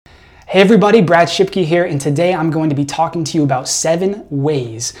Hey everybody, Brad Shipke here, and today I'm going to be talking to you about 7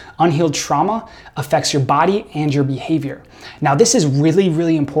 ways unhealed trauma affects your body and your behavior. Now this is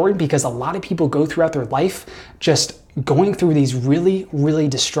really important because a lot of people go throughout their life just going through these really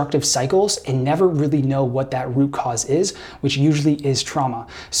destructive cycles and never really know what that root cause is, which usually is trauma.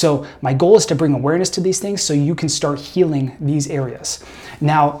 So my goal is to bring awareness to these things so you can start healing these areas.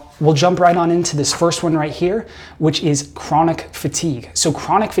 Now we'll jump right on into this first one right here, which is chronic fatigue. So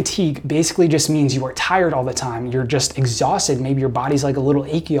chronic fatigue basically just means you are tired all the time. You're just exhausted. Maybe your body's like a little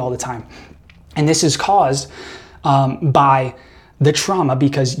achy all the time. And this is caused by the trauma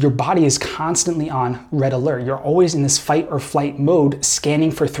because your body is constantly on red alert. You're always in this fight or flight mode, scanning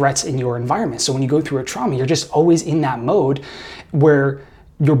for threats in your environment. So when you go through a trauma, you're just always in that mode where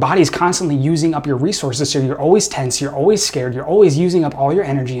your body is constantly using up your resources. So you're always tense, you're always scared, you're always using up all your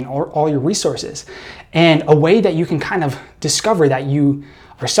energy and all your resources. And a way that you can kind of discover that you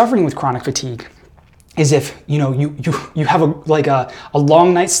are suffering with chronic fatigue is if you have a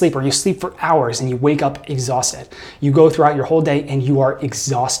long night's sleep, or you sleep for hours and you wake up exhausted. You go throughout your whole day and you are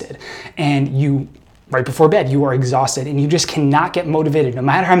exhausted, and right before bed you are exhausted, and you just cannot get motivated. No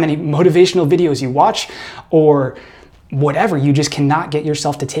matter how many motivational videos you watch or whatever, you just cannot get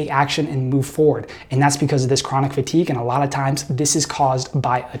yourself to take action and move forward. And that's because of this chronic fatigue, and a lot of times this is caused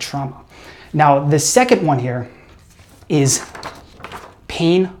by a trauma. Now the second one here is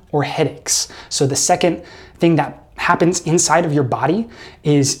pain or headaches. So the second thing that happens inside of your body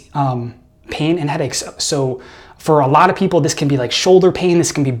is pain and headaches. So for a lot of people, this can be like shoulder pain,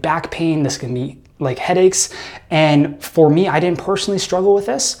 this can be back pain, this can be like headaches. And for me, I didn't personally struggle with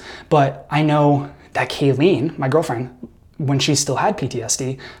this, but I know that Kayleen, my girlfriend, when she still had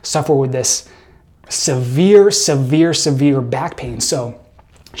PTSD, suffered with this severe back pain. So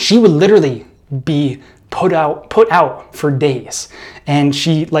she would literally be put out for days, and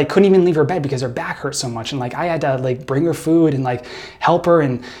she couldn't even leave her bed because her back hurt so much, and I had to bring her food and help her,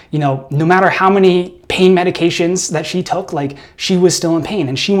 and no matter how many pain medications that she took, she was still in pain.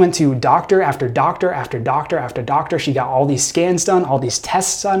 And she went to doctor after doctor after doctor after doctor. She got all these scans done, all these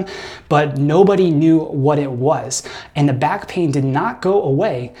tests done, but nobody knew what it was. And the back pain did not go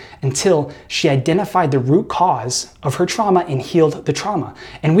away until she identified the root cause of her trauma and healed the trauma.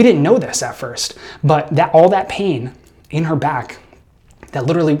 And we didn't know this at first, but all that pain in her back that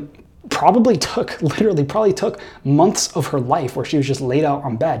probably took months of her life, where she was just laid out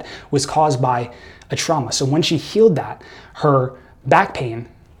on bed, was caused by a trauma. So when she healed that, her back pain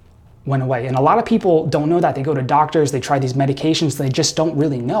went away. And a lot of people don't know that. They go to doctors, they try these medications, they just don't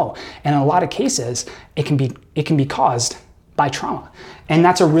really know. And in a lot of cases, it can be caused by trauma. And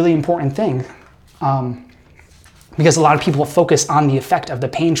that's a really important thing, because a lot of people focus on the effect of the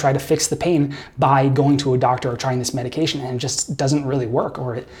pain, try to fix the pain by going to a doctor or trying this medication, and it just doesn't really work,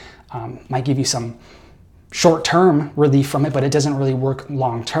 or it might give you some short-term relief from it, but it doesn't really work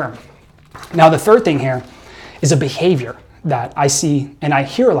long-term. Now the third thing here is a behavior that I see and I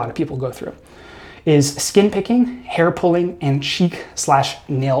hear a lot of people go through, is skin picking, hair pulling, and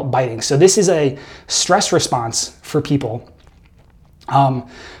cheek/nail biting. So this is a stress response for people.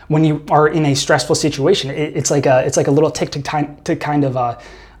 When you are in a stressful situation, it's like a little tick to kind of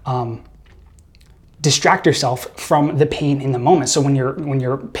distract yourself from the pain in the moment. So when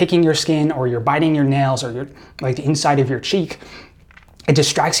you're picking your skin, or you're biting your nails, or you're the inside of your cheek, it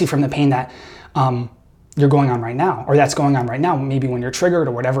distracts you from the pain that you're going on right now, or that's going on right now, maybe when you're triggered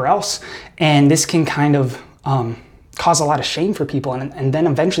or whatever else. And this can kind of cause a lot of shame for people, and then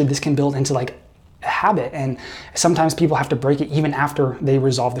eventually this can build into a habit, and sometimes people have to break it even after they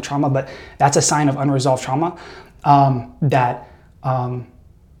resolve the trauma. But that's a sign of unresolved trauma that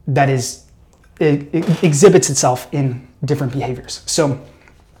it exhibits itself in different behaviors. So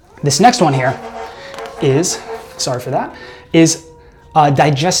this next one here is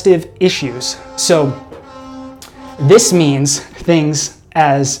digestive issues. So this means things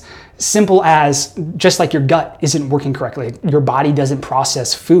as simple as just like your gut isn't working correctly. Your body doesn't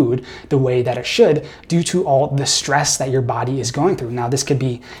process food the way that it should due to all the stress that your body is going through. Now this could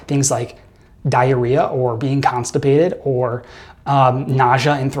be things like diarrhea, or being constipated, or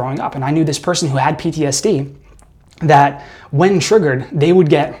nausea and throwing up. And I knew this person who had PTSD that when triggered, they would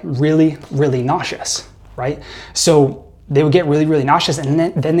get really nauseous, right? So they would get really nauseous, and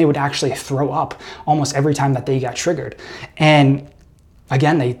then they would actually throw up almost every time that they got triggered. And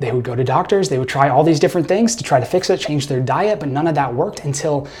again, they would go to doctors, they would try all these different things to try to fix it, change their diet, but none of that worked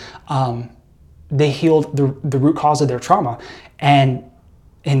until they healed the root cause of their trauma and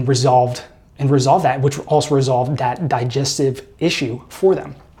resolved that, which also resolved that digestive issue for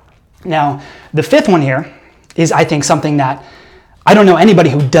them. Now, the fifth one here is, I think, something that I don't know anybody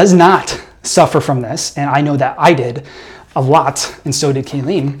who does not suffer from this, and I know that I did a lot, and so did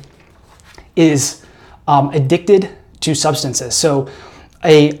Kayleen, is addicted to substances. So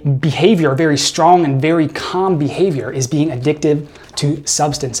a behavior, a very strong and very calm behavior, is being addicted to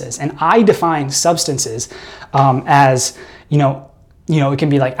substances. And I define substances as, it can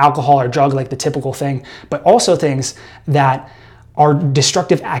be like alcohol or drug, like the typical thing, but also things that are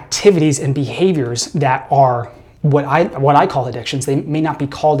destructive activities and behaviors that are what I call addictions. They may not be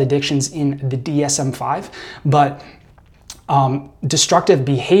called addictions in the DSM-5, but destructive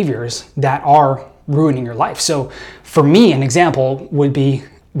behaviors that are ruining your life. So for me, an example would be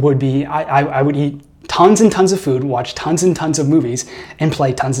I would eat tons and tons of food, watch tons and tons of movies, and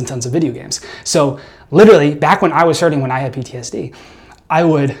play tons and tons of video games. So literally, back when I was hurting, when I had PTSD, I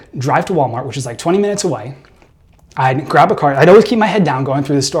would drive to Walmart, which is like 20 minutes away. I'd grab a cart. I'd always keep my head down going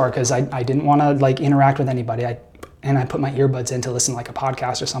through the store because I didn't want to like interact with anybody. I put my earbuds in to listen to like a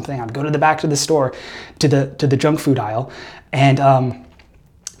podcast or something. I'd go to the back of the store to the junk food aisle and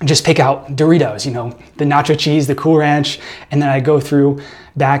just pick out Doritos, the nacho cheese, the Cool Ranch, and then I'd go through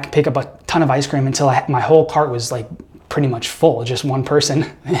back, pick up a ton of ice cream until my whole cart was like pretty much full, just one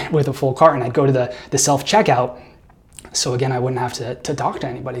person with a full cart, and I'd go to the self-checkout. So again, I wouldn't have to talk to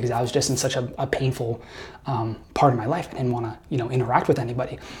anybody because I was just in such a painful part of my life. I didn't want to, interact with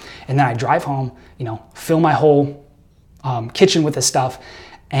anybody. And then I drive home, fill my whole kitchen with this stuff,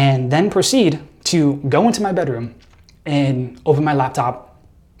 and then proceed to go into my bedroom and open my laptop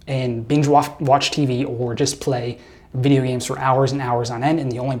and binge watch TV or just play video games for hours and hours on end.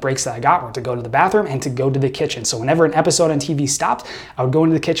 And the only breaks that I got were to go to the bathroom and to go to the kitchen. So whenever an episode on TV stopped, I would go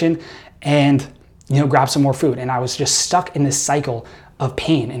into the kitchen and grab some more food. And I was just stuck in this cycle of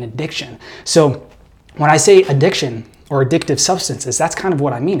pain and addiction. So when I say addiction or addictive substances, that's kind of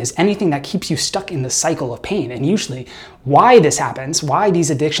what I mean, is anything that keeps you stuck in the cycle of pain. And usually why this happens, why these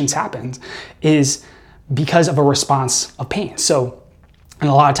addictions happen, is because of a response of pain. So, and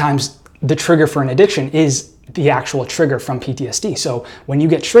a lot of times the trigger for an addiction is the actual trigger from PTSD. So when you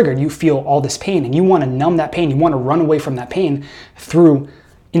get triggered, you feel all this pain and you want to numb that pain. You want to run away from that pain through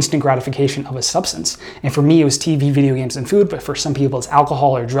instant gratification of a substance. And for me, it was TV, video games, and food. But for some people, it's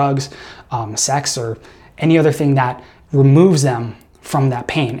alcohol or drugs, sex, or any other thing that removes them from that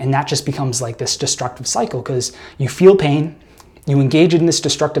pain. And that just becomes like this destructive cycle because you feel pain, you engage in this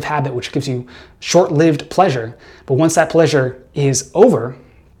destructive habit, which gives you short-lived pleasure. But once that pleasure is over,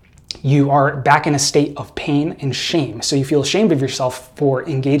 you are back in a state of pain and shame. So you feel ashamed of yourself for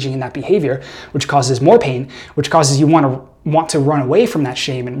engaging in that behavior, which causes more pain, which causes you want to run away from that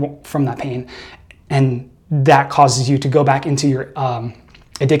shame and from that pain. And that causes you to go back into your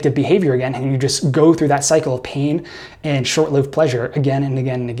addictive behavior again. And you just go through that cycle of pain and short-lived pleasure again and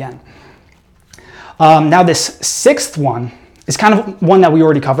again and again. Now this sixth one is kind of one that we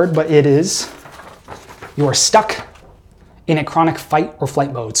already covered, but it is you're stuck in a chronic fight or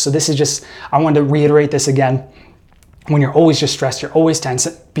flight mode. So this is just, I wanted to reiterate this again. When you're always just stressed, you're always tense,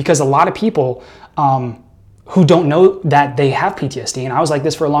 because a lot of people who don't know that they have PTSD, and I was like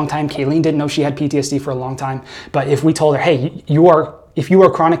this for a long time. Kayleen didn't know she had PTSD for a long time. But if we told her, hey, if you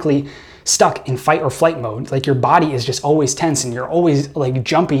are chronically stuck in fight or flight mode, like your body is just always tense and you're always like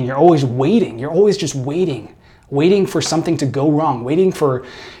jumping, you're always waiting, you're always just waiting for something to go wrong, waiting for,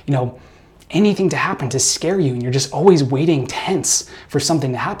 anything to happen to scare you, and you're just always waiting tense for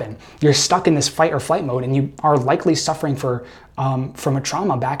something to happen. You're stuck in this fight or flight mode, and you are likely suffering from a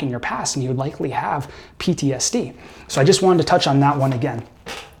trauma back in your past, and you likely have PTSD. So I just wanted to touch on that one again.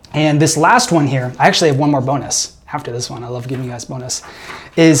 And this last one here, I actually have one more bonus after this one. I love giving you guys bonus,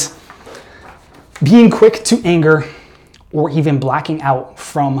 is being quick to anger or even blacking out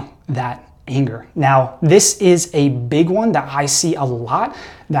from that anger. Now, this is a big one that I see a lot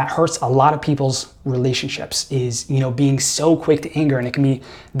that hurts a lot of people's relationships, is, being so quick to anger. And it can be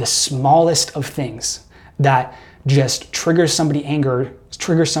the smallest of things that just triggers somebody's anger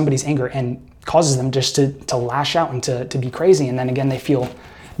and causes them just to lash out and to be crazy. And then again, they feel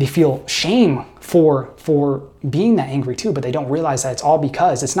shame for being that angry too, but they don't realize that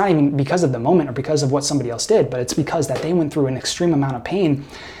it's not even because of the moment or because of what somebody else did, but it's because that they went through an extreme amount of pain.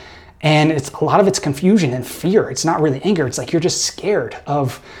 And a lot of it's confusion and fear. It's not really anger. It's like you're just scared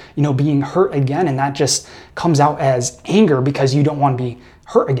of, being hurt again. And that just comes out as anger because you don't want to be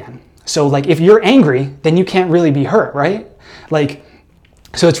hurt again. So like if you're angry, then you can't really be hurt, right?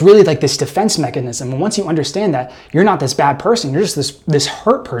 So it's really like this defense mechanism. And once you understand that you're not this bad person, you're just this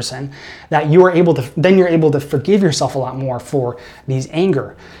hurt person, that you're able to forgive yourself a lot more for these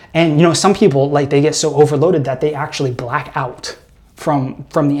anger. And some people, like, they get so overloaded that they actually black out from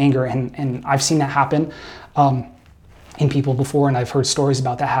the anger, and I've seen that happen. in people before, and I've heard stories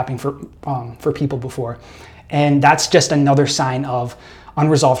about that happening for people before. And that's just another sign of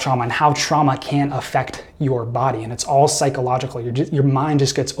unresolved trauma and how trauma can affect your body. And it's all psychological. Your mind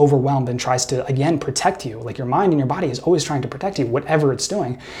just gets overwhelmed and tries to, again, protect you. Like your mind and your body is always trying to protect you, whatever it's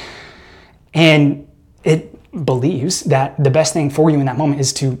doing. And it believes that the best thing for you in that moment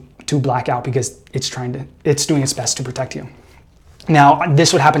is to black out because it's doing its best to protect you. Now,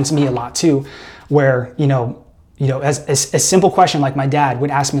 this would happen to me a lot too, where, as a simple question, like my dad would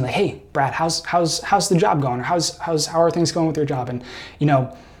ask me like, hey, Brad, how's the job going? Or how are things going with your job? And,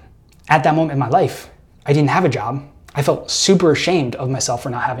 at that moment in my life, I didn't have a job. I felt super ashamed of myself for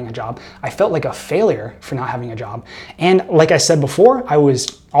not having a job. I felt like a failure for not having a job. And like I said before,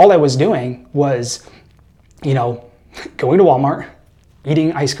 all I was doing was, going to Walmart,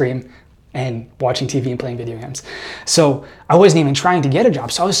 eating ice cream, and watching TV and playing video games. So I wasn't even trying to get a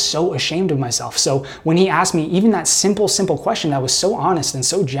job. So I was so ashamed of myself. So when he asked me even that simple question that was so honest and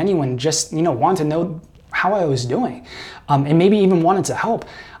so genuine, just, wanted to know how I was doing, and maybe even wanted to help,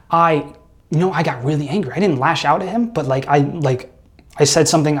 I got really angry. I didn't lash out at him, but I said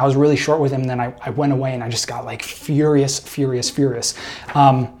something, I was really short with him, and then I went away and I just got like furious.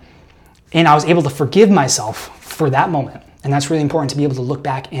 And I was able to forgive myself for that moment. And that's really important, to be able to look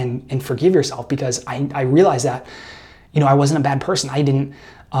back and forgive yourself, because I realized that, I wasn't a bad person. I didn't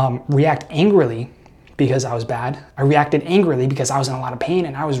react angrily because I was bad. I reacted angrily because I was in a lot of pain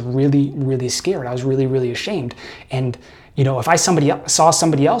and I was really, really scared. I was really, really ashamed. And, if I saw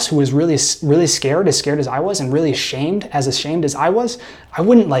somebody else who was really, really scared as I was, and really ashamed as I was, I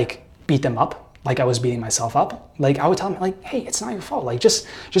wouldn't like beat them up like I was beating myself up. Like I would tell them like, hey, it's not your fault. Like just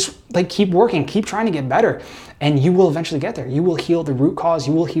like keep working, keep trying to get better, and you will eventually get there. You will heal the root cause.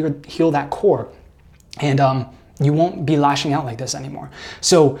 You will heal that core, and you won't be lashing out like this anymore.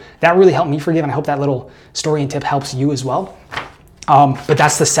 So that really helped me forgive, and I hope that little story and tip helps you as well. But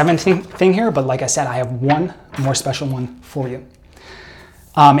that's the seventh thing here. But like I said, I have one more special one for you,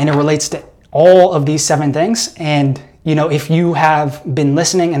 and it relates to all of these 7 things. And if you have been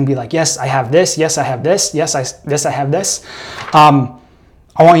listening and be like, yes, I have this, yes, I have this, yes, I have this, I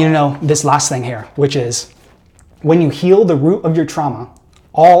want you to know this last thing here, which is when you heal the root of your trauma,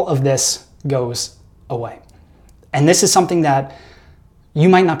 all of this goes away. And this is something that you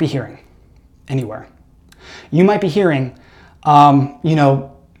might not be hearing anywhere. You might be hearing,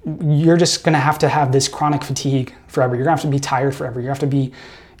 you're just going to have this chronic fatigue forever. You're going to have to be tired forever. You have to be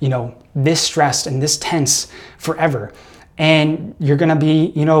this stressed and this tense forever. And you're going to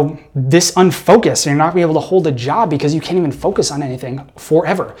be, this unfocused. And you're not going to be able to hold a job because you can't even focus on anything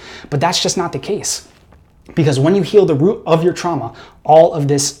forever. But that's just not the case. Because when you heal the root of your trauma, all of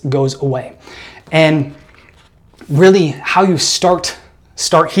this goes away. And really how you start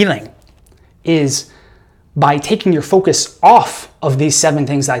healing is by taking your focus off of these 7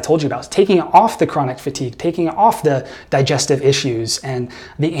 things that I told you about, taking it off the chronic fatigue, taking it off the digestive issues and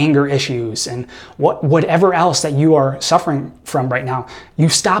the anger issues and whatever else that you are suffering from right now. You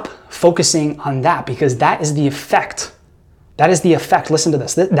stop focusing on that, because that is the effect. Listen to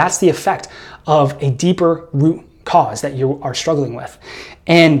this. That's the effect of a deeper root cause that you are struggling with.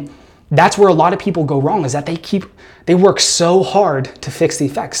 And that's where a lot of people go wrong, is that they work so hard to fix the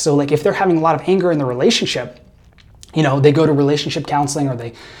effects. So like if they're having a lot of anger in the relationship, they go to relationship counseling, or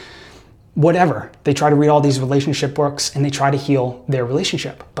they try to read all these relationship books and they try to heal their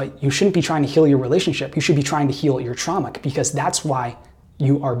relationship. But you shouldn't be trying to heal your relationship. You should be trying to heal your trauma, because that's why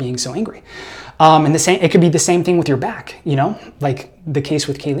you are being so angry. And it could be the same thing with your back, like the case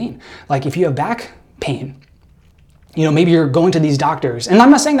with Kayleen. Like if you have back pain, maybe you're going to these doctors, and I'm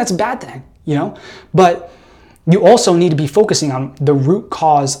not saying that's a bad thing, but you also need to be focusing on the root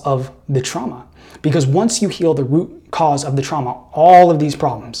cause of the trauma, because once you heal the root cause of the trauma, all of these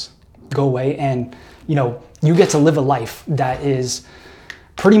problems go away, and you get to live a life that is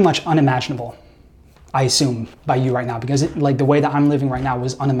pretty much unimaginable, I assume, by you right now, because the way that I'm living right now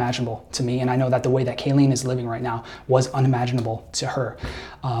was unimaginable to me, and I know that the way that Kayleen is living right now was unimaginable to her.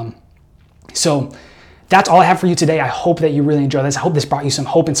 So that's all I have for you today. I hope that you really enjoyed this. I hope this brought you some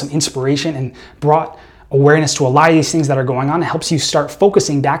hope and some inspiration, and brought awareness to a lot of these things that are going on. It helps you start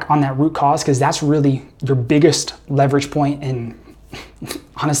focusing back on that root cause, because that's really your biggest leverage point in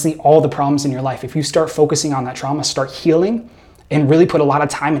honestly all the problems in your life. If you start focusing on that trauma, start healing, and really put a lot of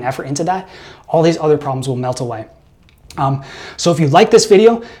time and effort into that, all these other problems will melt away. So if you like this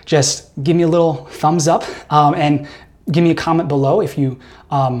video, just give me a little thumbs up, and give me a comment below if you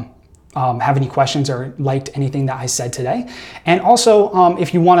have any questions or liked anything that I said today. And also,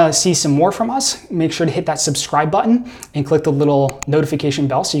 if you want to see some more from us, make sure to hit that subscribe button and click the little notification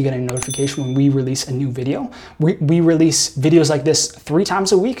bell so you get a notification when we release a new video. We release videos like this 3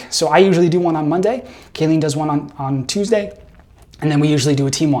 times a week. So I usually do one on Monday, Kayleen does one on Tuesday, and then we usually do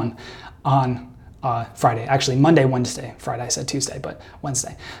a team one on Friday. Actually, Monday, Wednesday. Friday, I said Tuesday, but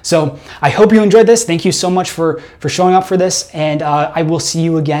Wednesday. So I hope you enjoyed this. Thank you so much for showing up for this, and I will see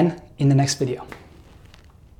you again in the next video.